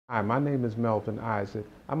Hi, my name is Melvin.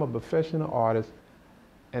 I'm a professional artist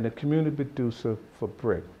and a community producer for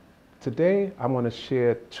Brick. Today, I want to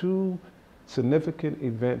share two significant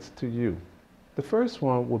events to you. The first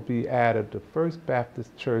one will be at the First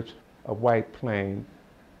Baptist Church of White Plains,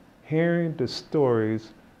 hearing the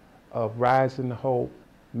stories of Rising Hope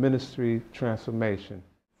Ministry Transformation,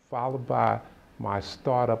 followed by my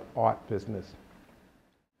startup art business.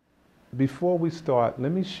 Before we start,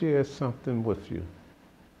 let me share something with you.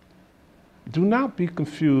 Do not be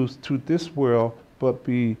confused to this world, but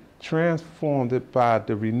be transformed by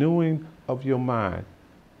the renewing of your mind,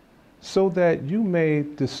 so that you may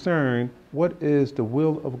discern what is the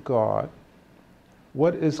will of God,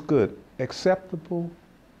 what is good, acceptable,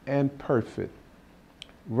 and perfect.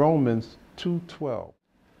 Romans 2:12.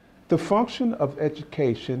 The function of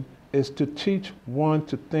education is to teach one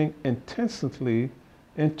to think intensely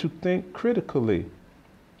and to think critically.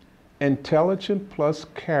 Intelligence plus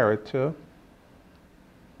character,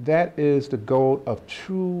 that is the goal of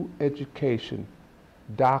true education.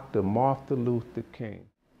 Dr. Martin Luther King.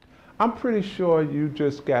 I'm pretty sure you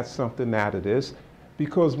just got something out of this,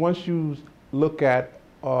 because once you look at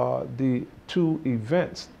the two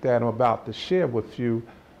events that I'm about to share with you,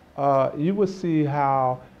 you will see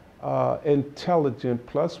how intelligence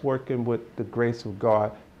plus working with the grace of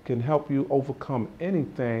God can help you overcome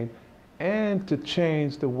anything and to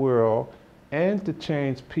change the world and to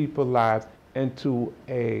change people's lives into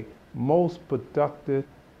a most productive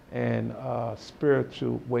and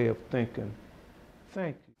spiritual way of thinking.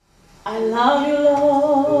 Thank you. I love you,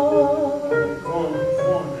 Lord,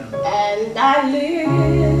 and I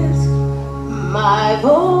lift my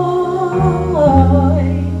voice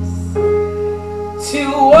to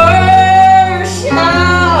worship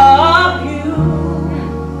you,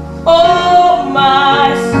 oh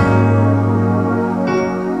my soul,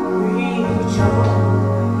 rejoice.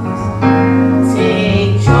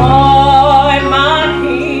 Take joy, my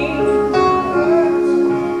King,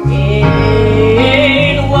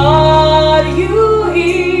 in what you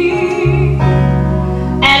hear,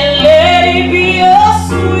 and let it be a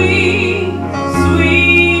sweet,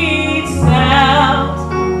 sweet sound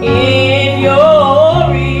in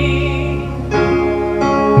your ear.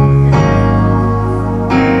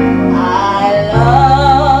 I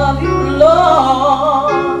love you,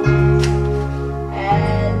 Lord,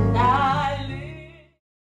 and I live.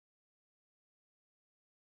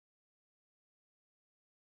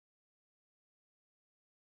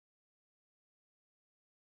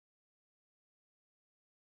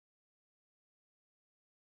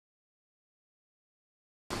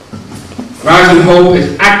 Rising Hope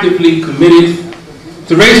is actively committed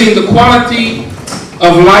to raising the quality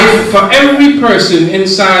of life for every person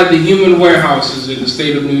inside the human warehouses in the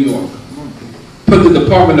state of New York. Put the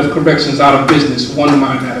Department of Corrections out of business one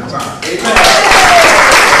mind at a time.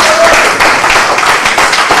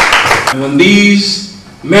 And when these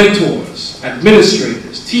mentors,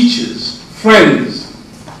 administrators, teachers, friends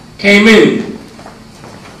came in,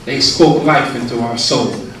 they spoke life into our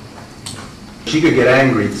soul. She could get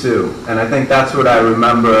angry too, and I think that's what I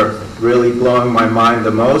remember really blowing my mind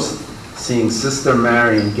the most, seeing Sister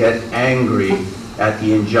Marion get angry at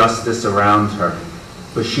the injustice around her.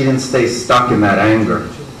 But she didn't stay stuck in that anger.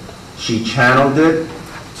 She channeled it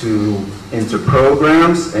into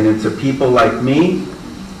programs and into people like me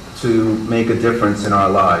to make a difference in our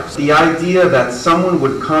lives. The idea that someone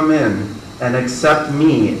would come in and accept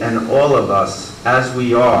me and all of us as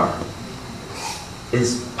we are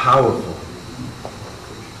is powerful.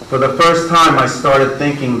 For the first time, I started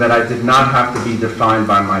thinking that I did not have to be defined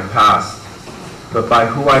by my past, but by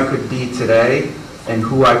who I could be today and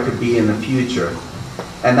who I could be in the future.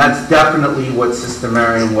 And that's definitely what Sister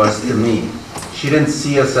Marion was to me. She didn't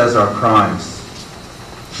see us as our crimes.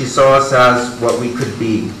 She saw us as what we could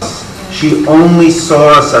be. She only saw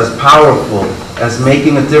us as powerful, as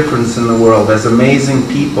making a difference in the world, as amazing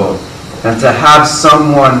people. And to have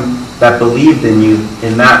someone that believed in you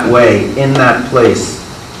in that way, in that place,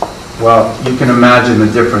 well, you can imagine the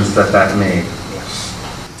difference that that made.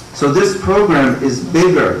 So this program is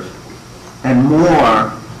bigger and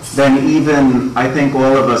more than even I think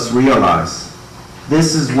all of us realize.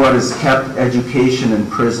 This is what has kept education in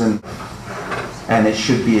prison, and it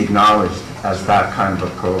should be acknowledged as that kind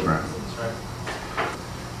of a program.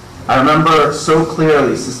 I remember so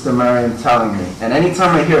clearly Sister Marion telling me, and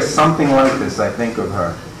anytime I hear something like this, I think of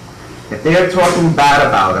her. If they are talking bad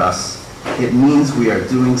about us, it means we are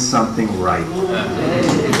doing something right.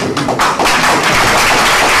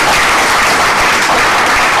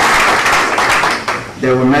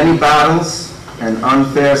 There were many battles and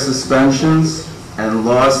unfair suspensions and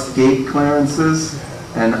lost gate clearances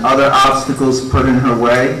and other obstacles put in her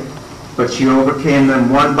way, but she overcame them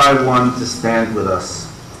one by one to stand with us.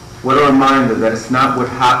 What a reminder that it's not what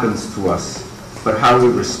happens to us, but how we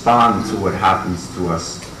respond to what happens to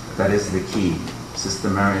us that is the key. Sister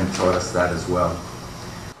Marion taught us that as well.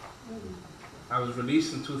 I was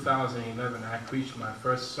released in 2011. I preached my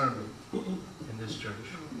first sermon in this church.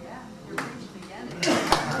 Yeah, you're preaching again.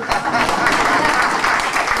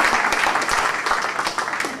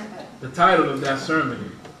 The title of that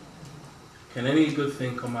sermon, Can Any Good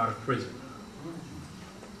Thing Come Out of Prison?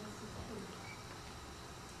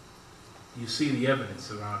 You see the evidence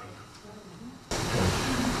surrounding it.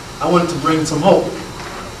 I wanted to bring some hope.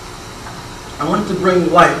 I wanted to bring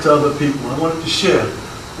light to other people. I wanted to share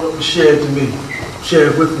what was shared to me,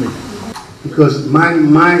 shared with me. Because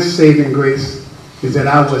my saving grace is that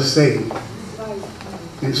I was saved.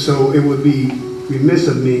 And so it would be remiss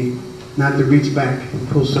of me not to reach back and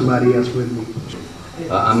pull somebody else with me.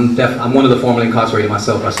 I'm one of the formerly incarcerated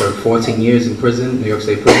myself. I served 14 years in prison, New York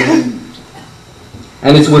State prison.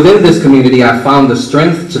 And it's within this community I found the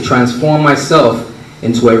strength to transform myself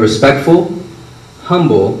into a respectful,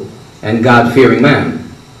 humble, and God-fearing man.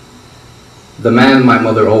 The man my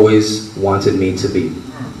mother always wanted me to be.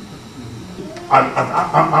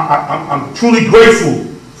 I'm truly grateful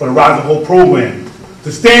for the Rise and Hope program.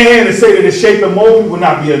 To stand here and say that it shaped and molded me would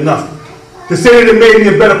not be enough. To say that it made me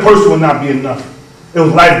a better person would not be enough. It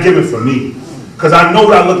was life-giving for me. Because I know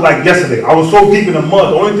what I looked like yesterday. I was so deep in the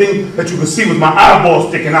mud, the only thing that you could see was my eyeball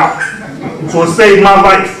sticking out. So it saved my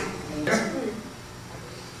life.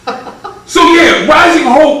 So yeah, Rising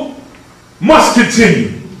Hope must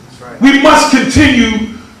continue. We must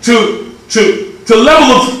continue to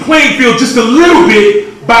level the playing field just a little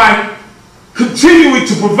bit by continuing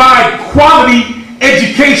to provide quality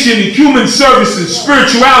education in human services,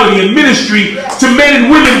 spirituality, and ministry to men and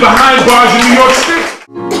women behind bars in New York State.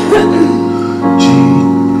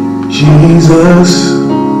 Jesus,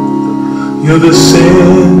 you're the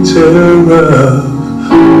center of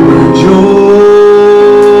my joy.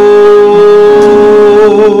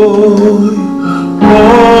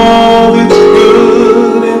 All that's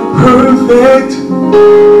good and perfect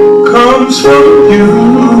comes from you.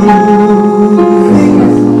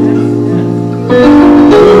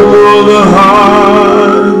 You're the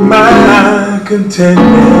heart of my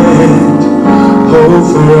contentment, hope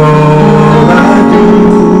for all I do.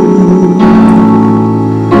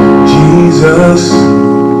 Jesus,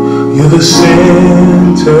 you're the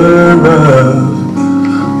center of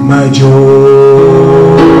my joy.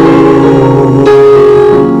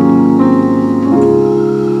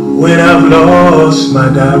 When I've lost my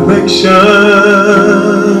direction,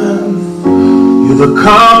 you're the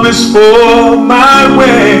compass for my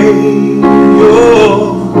way. You're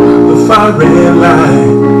the fire red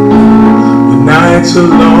light when nights are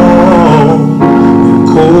long and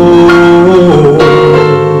cold.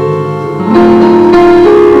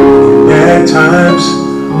 At times,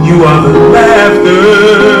 you are the laughter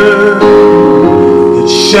that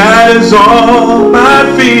shatters all my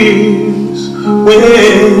fears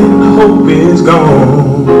when hope is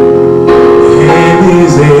gone and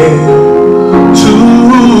is there to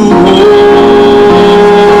hold.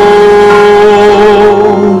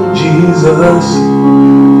 Jesus,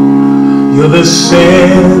 you're the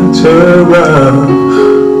center of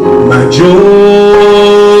my joy.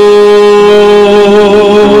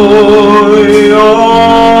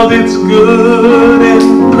 All that's good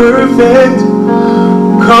and perfect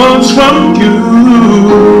comes from you.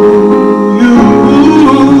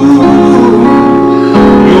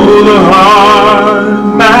 You're the heart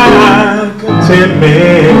of my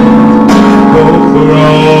contentment, hope for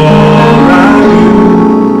all I do.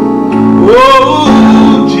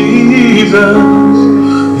 Oh, Jesus,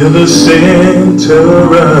 you're the center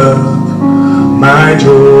of my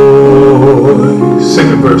joy.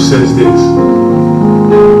 Second verse says this: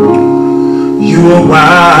 you are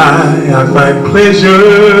why I find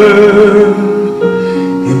pleasure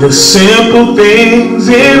in the simple things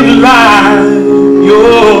in life.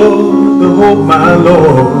 You're the hope, my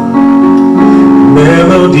Lord,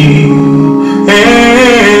 melody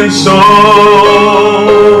and song.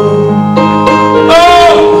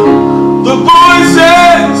 Oh, the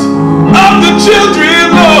voices of the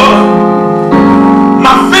children, Lord,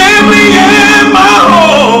 my family and my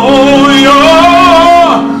home.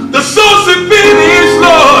 You're the source and finish,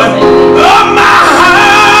 Lord, of my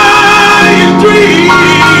highest dream.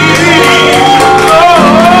 Oh,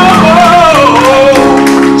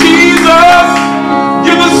 Jesus,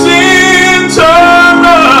 you're the center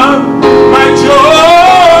of my joy.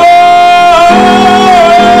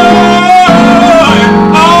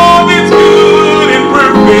 All that's good and perfect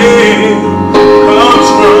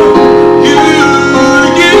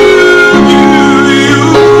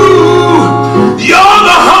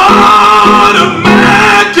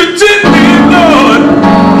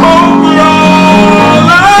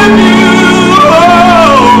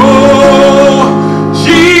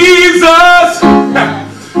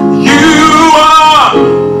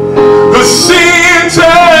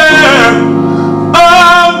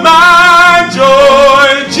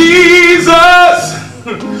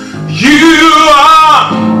You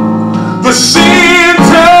are the center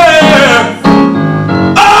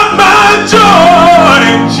of my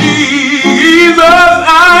joy, Jesus.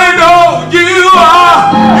 I know you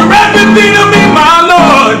are. You're everything to me, my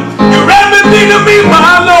Lord. You're everything to me,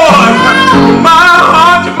 my Lord. You're my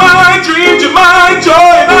heart, you're my dreams, you're my joy,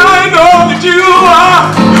 and I know that you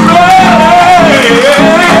are. You're everything to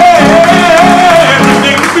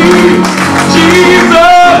me,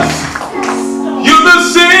 Jesus. You're the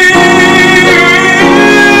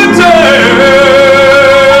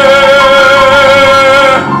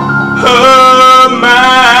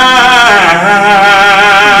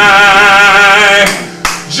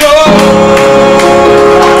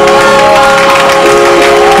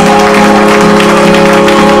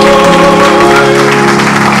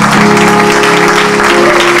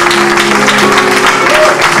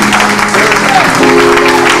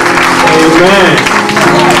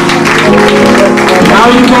Now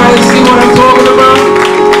you guys see what I'm talking about?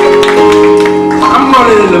 I'm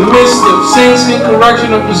running in the midst of Sing Sing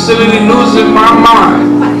Correctional Facility, losing my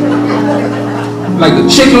mind. Like a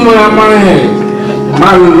chicken without my head.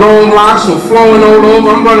 My long locks are flowing all over.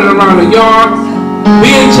 I'm running around the yard,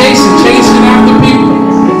 chasing after people.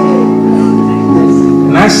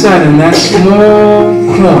 And I sat in that small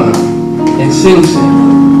corner in Sing Sing.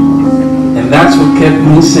 And that's what kept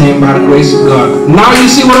me sane by the grace of God. Now you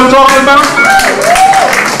see what I'm talking about?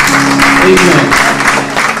 Amen.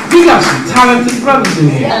 We got some talented brothers in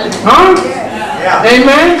here. Huh? Yeah.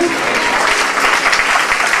 Amen.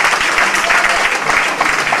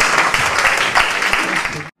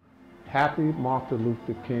 Happy Martin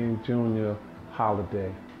Luther King Jr.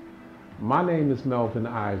 holiday. My name is Melvin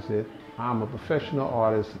Isaac. I'm a professional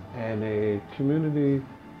artist and a community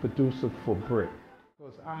producer for Brick.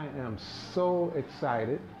 I am so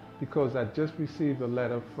excited because I just received a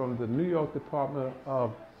letter from the New York Department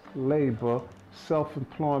of Labor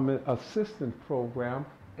Self-Employment Assistance Program,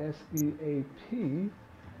 SEAP,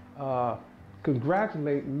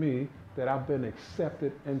 congratulating me that I've been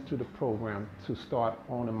accepted into the program to start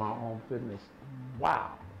owning my own business.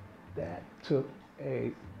 Wow, that took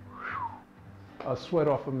a sweat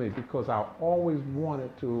off of me because I always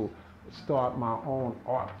wanted to start my own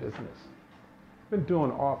art business. Been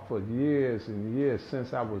doing art for years and years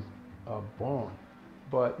since I was born.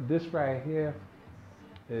 But this right here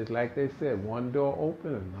is, like they said, one door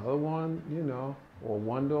open, another one, you know, or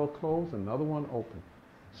one door closed, another one open.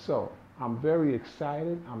 So I'm very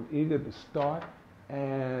excited. I'm eager to start.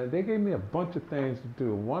 And they gave me a bunch of things to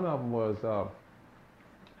do. One of them was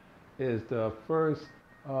is the first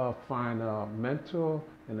find a mentor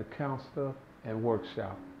and a counselor and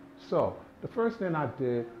workshop. So the first thing I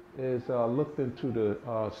did is looked into the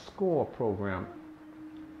SCORE program,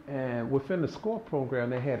 and within the SCORE program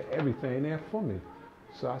they had everything there for me.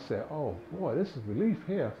 So I said, oh boy, this is relief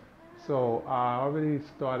here. So I already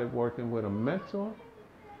started working with a mentor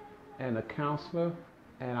and a counselor,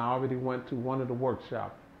 and I already went to one of the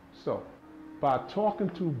workshops. So by talking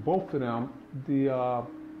to both of them, the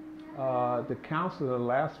counselor, the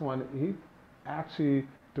last one, he actually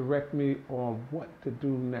directed me on what to do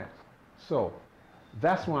next. So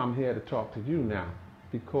that's why I'm here to talk to you now,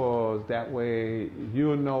 because that way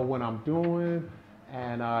you'll know what I'm doing,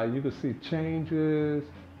 and you can see changes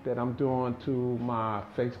that I'm doing to my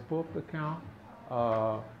Facebook account,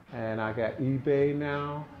 and I got eBay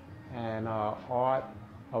now, and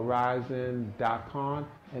arthorizon.com,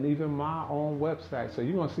 and even my own website. So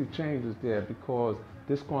you're going to see changes there because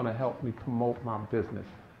this is going to help me promote my business.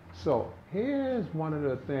 So here's one of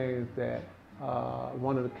the things that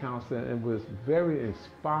one of the counselors, it was very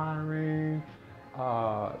inspiring,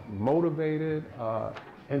 motivated,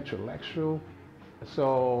 intellectual.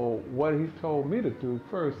 So what he told me to do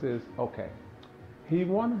first is, okay, he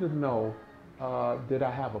wanted to know, did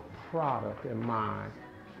I have a product in mind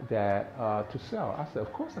that to sell? I said,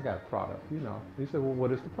 of course I got a product, you know. He said, well,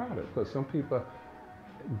 what is the product? Because some people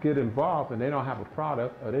get involved and they don't have a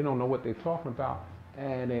product, or they don't know what they're talking about,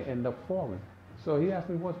 and they end up falling. So he asked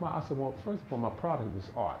me, what's my, I said, well, first of all, my product is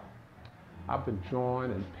art. I've been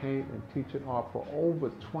drawing and painting and teaching art for over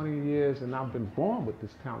 20 years, and I've been born with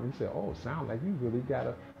this talent. He said, oh, sounds like you really got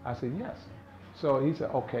to. I said, yes. So he said,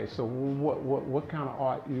 okay, so what kind of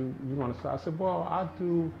art you want to start? I said, well, I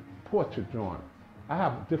do portrait drawing. I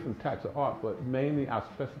have different types of art, but mainly I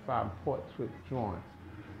specify portrait drawing.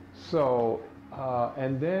 So,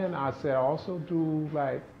 and then I said, I also do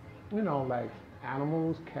like, you know, like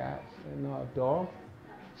animals, cats, and dogs.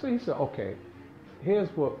 So he said, okay, here's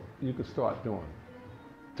what you could start doing.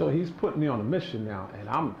 So he's putting me on a mission now, and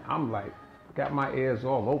I'm like, got my ears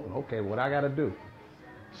all open. Okay, what I got to do?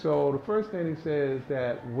 So the first thing he said is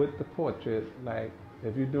that with the portrait, like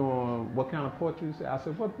if you're doing, what kind of portrait you say? I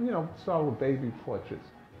said, well, start with baby portraits.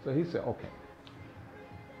 So he said, okay,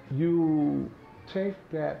 you take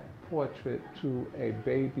that portrait to a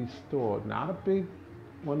baby store, not a big,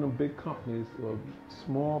 one of them big companies, a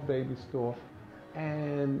small baby store,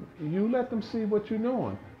 and you let them see what you're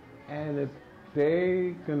doing. And if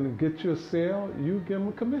they can get you a sale, you give them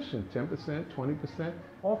a commission, 10%, 20%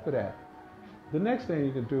 off of that. The next thing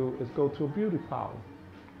you can do is go to a beauty parlor.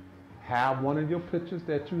 Have one of your pictures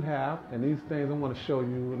that you have, and these things I'm going to show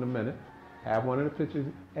you in a minute. Have one of the pictures,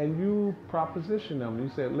 and you proposition them. You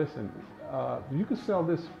say, listen, you can sell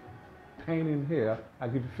this painting here, I'll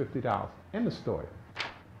give you $50. End of story.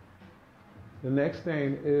 The next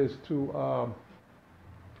thing is to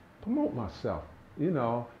promote myself.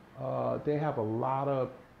 They have a lot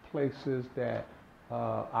of places that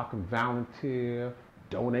I can volunteer,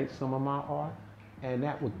 donate some of my art, and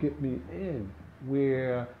that would get me in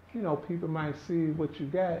where, people might see what you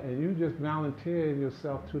got and you just volunteer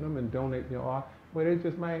yourself to them and donate your art, where they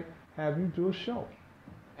just might have you do a show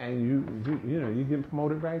and you get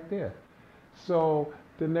promoted right there. So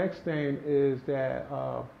the next thing is that,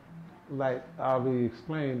 like Avi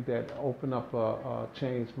explained, that open up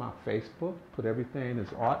change my Facebook, put everything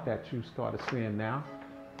as art that you started seeing now,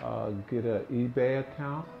 get an eBay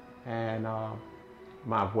account, and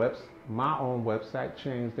my own website,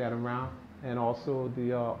 change that around, and also the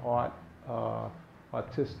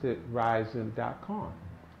artisticrising.com.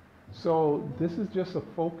 So this is just a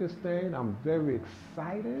focus thing. I'm very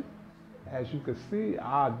excited. As you can see,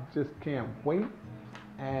 I just can't wait.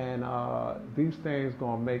 And these things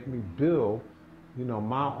gonna make me build,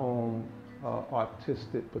 my own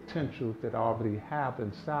artistic potential that I already have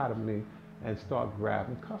inside of me, and start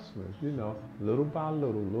grabbing customers, little by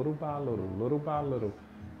little, little by little, little by little.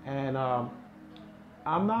 And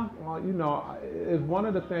I'm not, it's one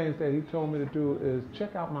of the things that he told me to do is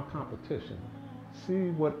check out my competition. See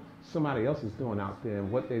what somebody else is doing out there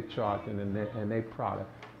and what they're charging and their product.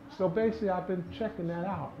 So basically I've been checking that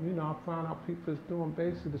out. I found out people is doing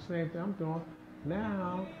basically the same thing I'm doing.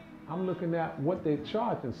 Now I'm looking at what they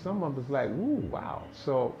charge, and some of it's like, ooh, wow.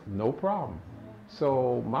 So no problem.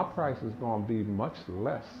 So my price is going to be much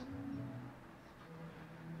less,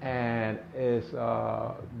 and it's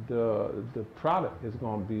the product is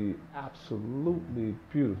going to be absolutely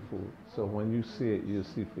beautiful. So when you see it, you'll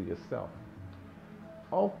see for yourself.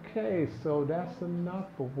 Okay, so that's enough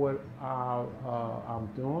of what I'm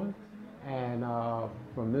doing, and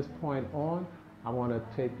from this point on, I want to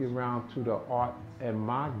take you around to the art in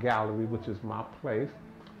my gallery, which is my place,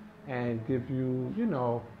 and give you,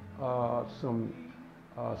 some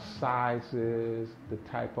sizes, the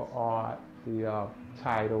type of art, the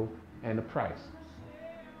title, and the price.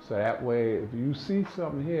 So that way, if you see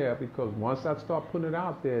something here, because once I start putting it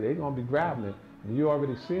out there, they're going to be grabbing it, and you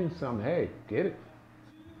already seen something, hey, get it.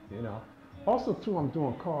 Also too, I'm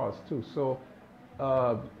doing cards too. So,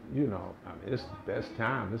 it's the best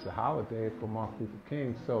time. It's a holiday for Martin Luther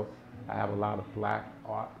King. So I have a lot of black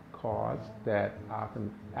art cards that I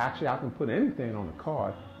can put anything on the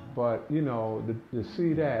card. But, to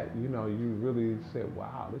see that, you really say,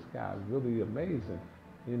 wow, this guy's really amazing,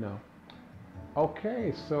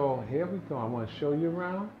 Okay, so here we go. I want to show you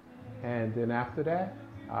around. And then after that,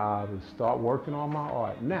 I will start working on my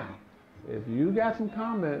art. Now, if you got some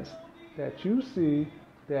comments that you see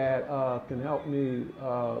that can help me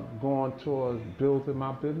going towards building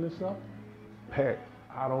my business up, heck,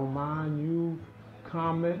 I don't mind you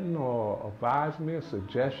commenting or advise me a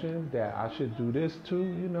suggestion that I should do this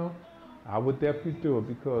too, I would definitely do it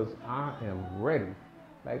because I am ready.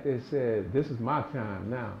 Like they said, this is my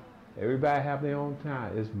time now. Everybody have their own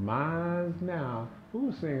time. It's mine now. Who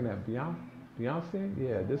was singing that? Beyonce?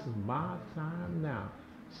 Yeah, this is my time now.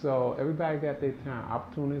 So everybody got their time.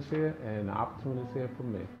 Opportunities here, and the opportunities here for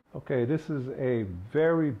me. Okay, this is a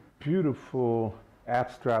very beautiful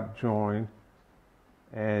abstract drawing,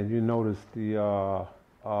 and you notice the a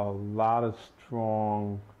lot of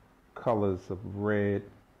strong colors of red,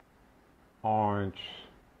 orange,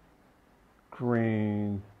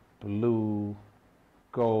 green, blue,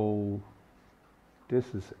 gold.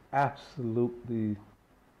 This is absolutely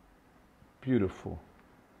beautiful,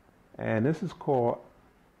 and this is called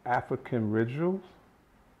African Rituals.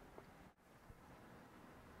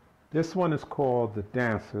 This one is called The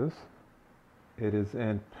Dancers. It is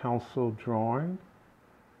in pencil drawing,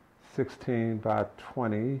 16 by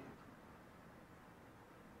 20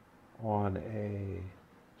 on a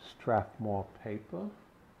Strathmore paper,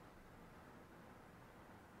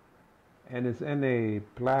 and it's in a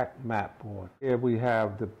black mat board. Here we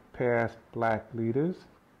have the past black leaders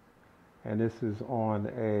And this is on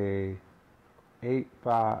a 8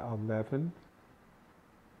 by 11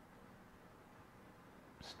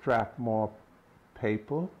 Strathmore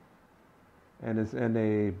paper, and it's in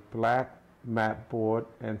a black mat board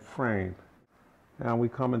and frame. Now we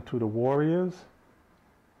come into the Warriors,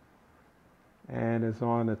 and it's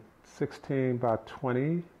on a 16 by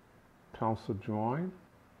 20 pencil drawing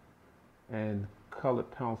and colored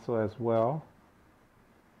pencil as well,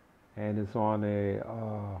 and it's on a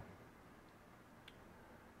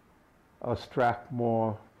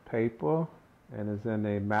Strathmore paper, and is in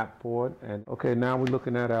a mat board. And okay, now we're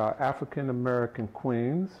looking at our African American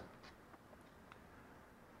queens.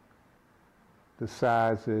 The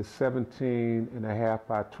size is 17.5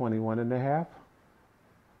 by 21.5.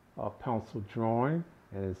 A pencil drawing,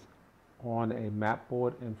 and it's on a mat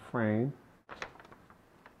board and frame.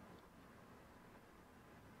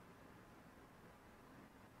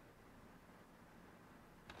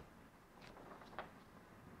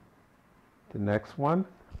 The next one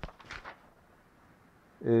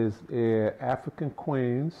is a African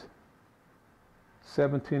Queens,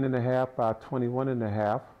 17.5 by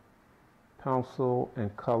 21.5, pencil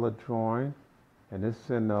and color drawing, and this is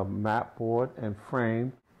in a mat board and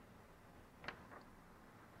frame.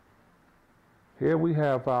 Here we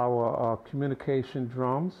have our communication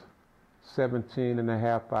drums,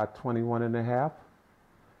 17.5 by 21.5,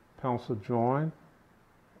 pencil drawing,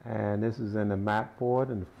 and this is in the mat board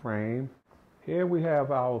and the frame. Here we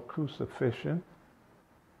have our crucifixion,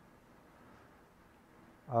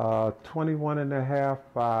 21.5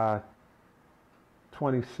 by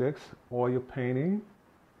 26 oil painting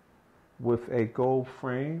with a gold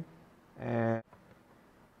frame. And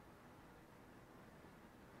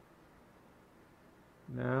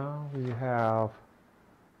now we have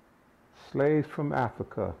Slaves from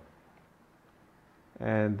Africa,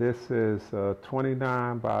 and this is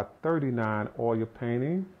 29 by 39 oil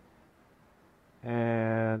painting.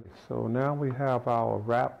 And so now we have our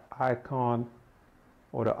rap icon,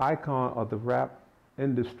 or the icon of the rap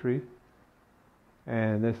industry,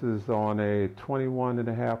 and this is on a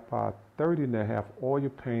 21.5 by 30.5 oil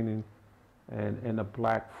painting and in a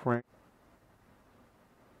black frame.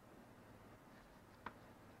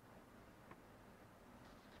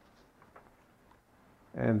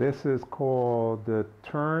 And this is called the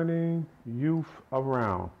Turning Youth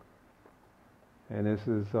Around, and this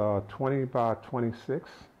is 20 by 26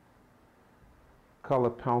 color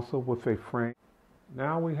pencil with a frame.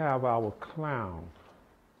 Now we have our clown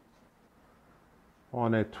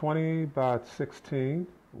on a 20 by 16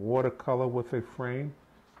 watercolor with a frame,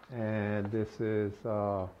 and this is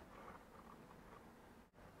okay.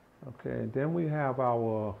 And then we have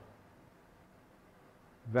our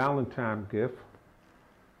Valentine gift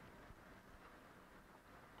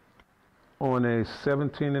on a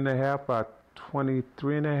 17.5 by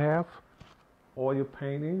 23.5 oil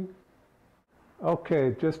painting.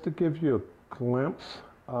 Okay, just to give you a glimpse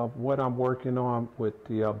of what I'm working on with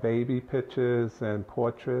the baby pictures and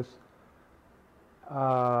portraits.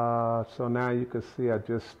 So now you can see I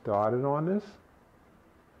just started on this,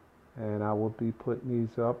 and I will be putting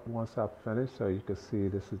these up once I finish, so you can see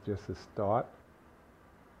this is just a start.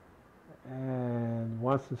 And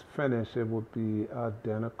once it's finished, it will be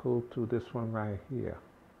identical to this one right here.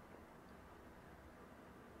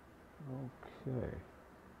 Okay.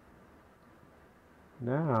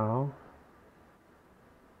 Now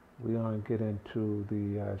we're going to get into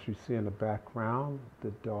the, as you see in the background,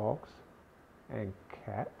 the dogs and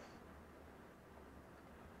cats.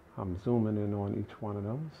 I'm zooming in on each one of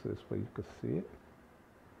them so this way you can see it.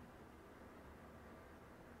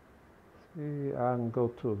 See, I can go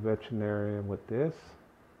to a veterinarian with this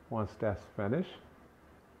once that's finished.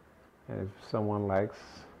 And if someone likes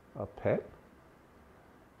a pet,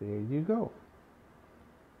 there you go.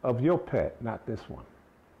 Of your pet, not this one.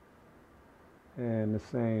 And the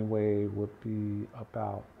same way would be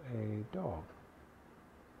about a dog.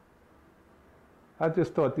 I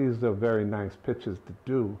just thought these are very nice pictures to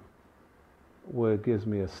do, where it gives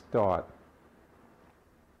me a start.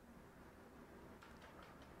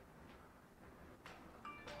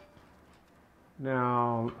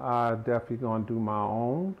 Now, I'm definitely going to do my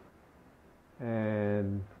own,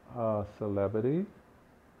 and celebrity,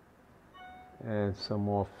 and some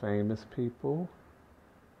more famous people.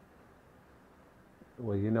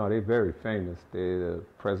 Well, you know, they're very famous. They're the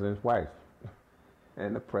president's wife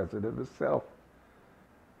and the president himself.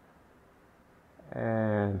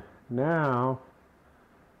 And now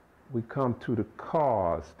we come to the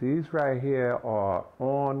cards. These right here are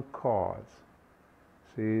on cards.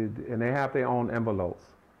 See, and they have their own envelopes.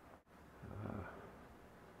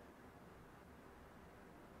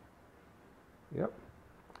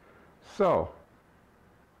 So,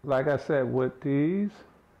 like I said, with these,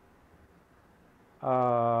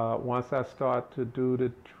 once I start to do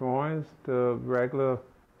the drawings, the regular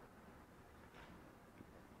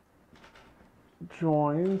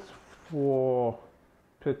drawings for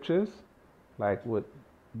pictures, like with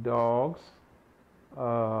dogs,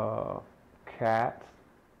 cats,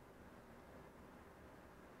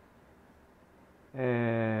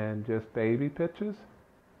 and just baby pictures,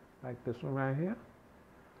 like this one right here.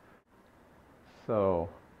 So,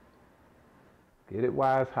 get it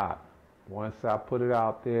while it's hot. Once I put it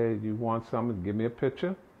out there, you want something, give me a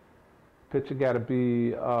picture. Picture got to be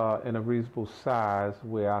in a reasonable size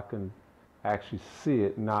where I can actually see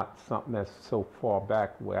it, not something that's so far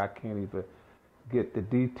back where I can't even get the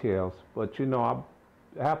details. But you know,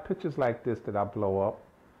 I have pictures like this that I blow up.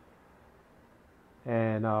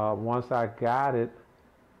 And once I got it,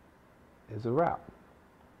 it's a wrap.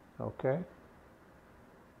 Okay?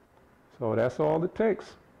 So that's all it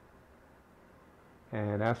takes.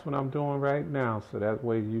 And that's what I'm doing right now. So that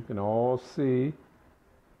way you can all see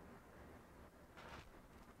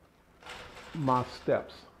my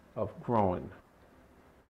steps of growing.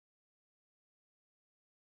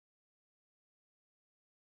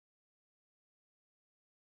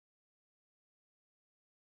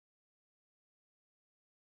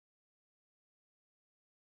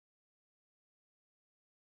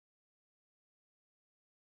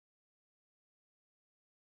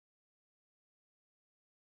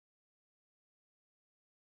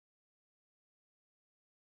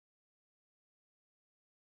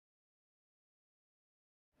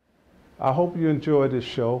 I hope you enjoyed this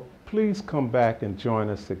show. Please come back and join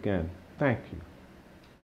us again. Thank you.